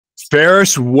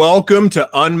Faris, welcome to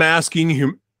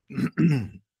Unmasking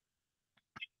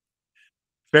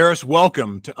Faris,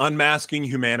 welcome to Unmasking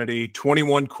Humanity,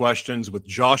 21 Questions with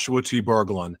Joshua T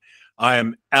Berglan. I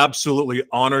am absolutely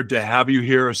honored to have you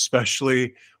here,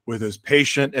 especially with as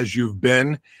patient as you've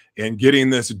been in getting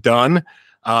this done.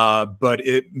 But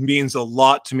it means a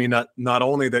lot to me, not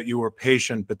only that you were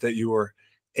patient, but that you were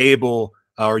able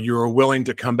or you were willing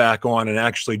to come back on and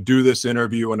actually do this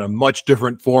interview in a much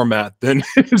different format than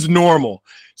is normal.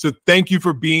 So thank you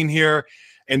for being here.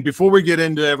 And before we get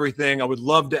into everything, I would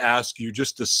love to ask you,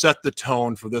 just to set the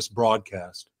tone for this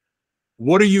broadcast,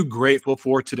 what are you grateful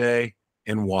for today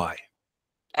and why?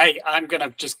 Hey, I'm going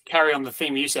to just carry on the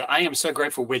theme you said. I am so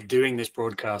grateful we're doing this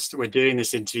broadcast. We're doing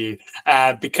this interview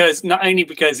because not only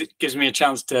because it gives me a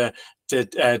chance to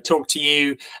talk to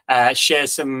you, share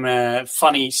some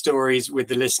funny stories with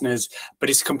the listeners, but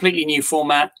it's a completely new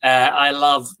format. I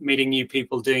love meeting new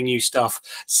people, doing new stuff.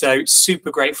 So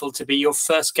super grateful to be your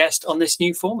first guest on this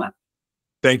new format.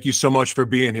 Thank you so much for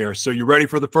being here. So you ready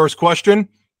for the first question?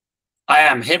 I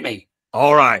am. Hit me.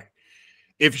 All right.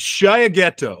 If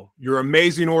Shiageto, your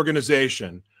amazing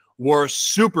organization, were a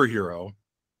superhero,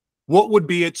 what would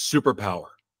be its superpower?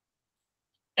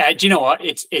 Do you know what?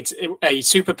 It's a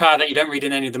superpower that you don't read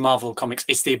in any of the Marvel comics.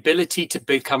 It's the ability to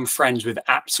become friends with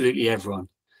absolutely everyone,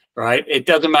 right? It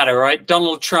doesn't matter, right?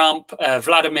 Donald Trump,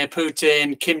 Vladimir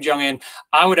Putin, Kim Jong-un.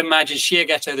 I would imagine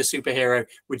Shiageto, the superhero,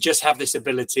 would just have this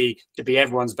ability to be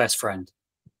everyone's best friend.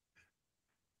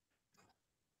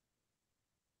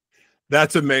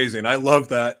 That's amazing. I love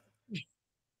that.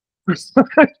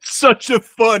 Such a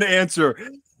fun answer.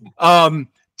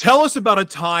 Tell us about a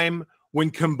time when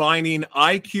combining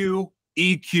IQ,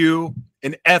 EQ,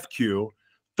 and FQ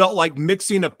felt like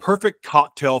mixing a perfect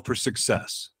cocktail for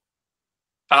success.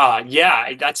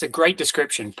 Yeah, that's a great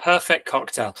description. Perfect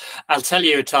cocktail. I'll tell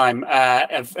you a time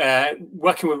of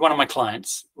working with one of my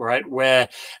clients, right, where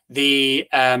the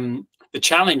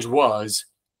challenge was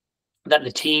that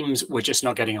the teams were just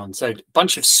not getting on. So a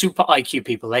bunch of super IQ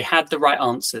people, they had the right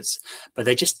answers, but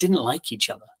they just didn't like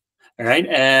each other. All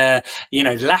right. You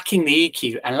know, lacking the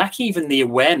EQ and lacking even the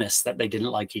awareness that they didn't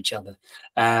like each other.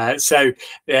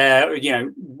 You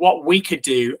know, what we could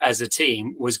do as a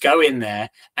team was go in there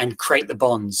and create the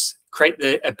bonds, create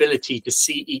the ability to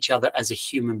see each other as a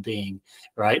human being,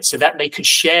 right? So that they could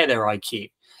share their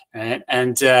IQ. Right?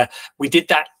 And we did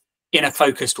that in a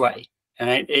focused way.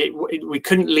 We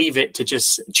couldn't leave it to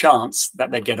just chance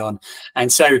that they'd get on.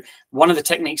 And so one of the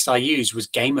techniques I used was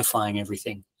gamifying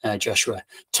everything, Joshua,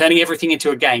 turning everything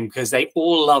into a game, because they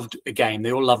all loved a game.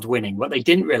 They all loved winning. What they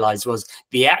didn't realize was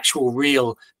the actual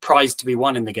real prize to be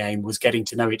won in the game was getting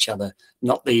to know each other,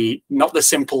 not the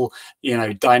simple, you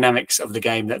know, dynamics of the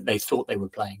game that they thought they were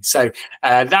playing. So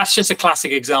that's just a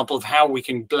classic example of how we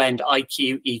can blend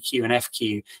IQ, EQ, and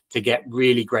FQ to get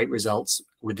really great results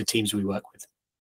with the teams we work with.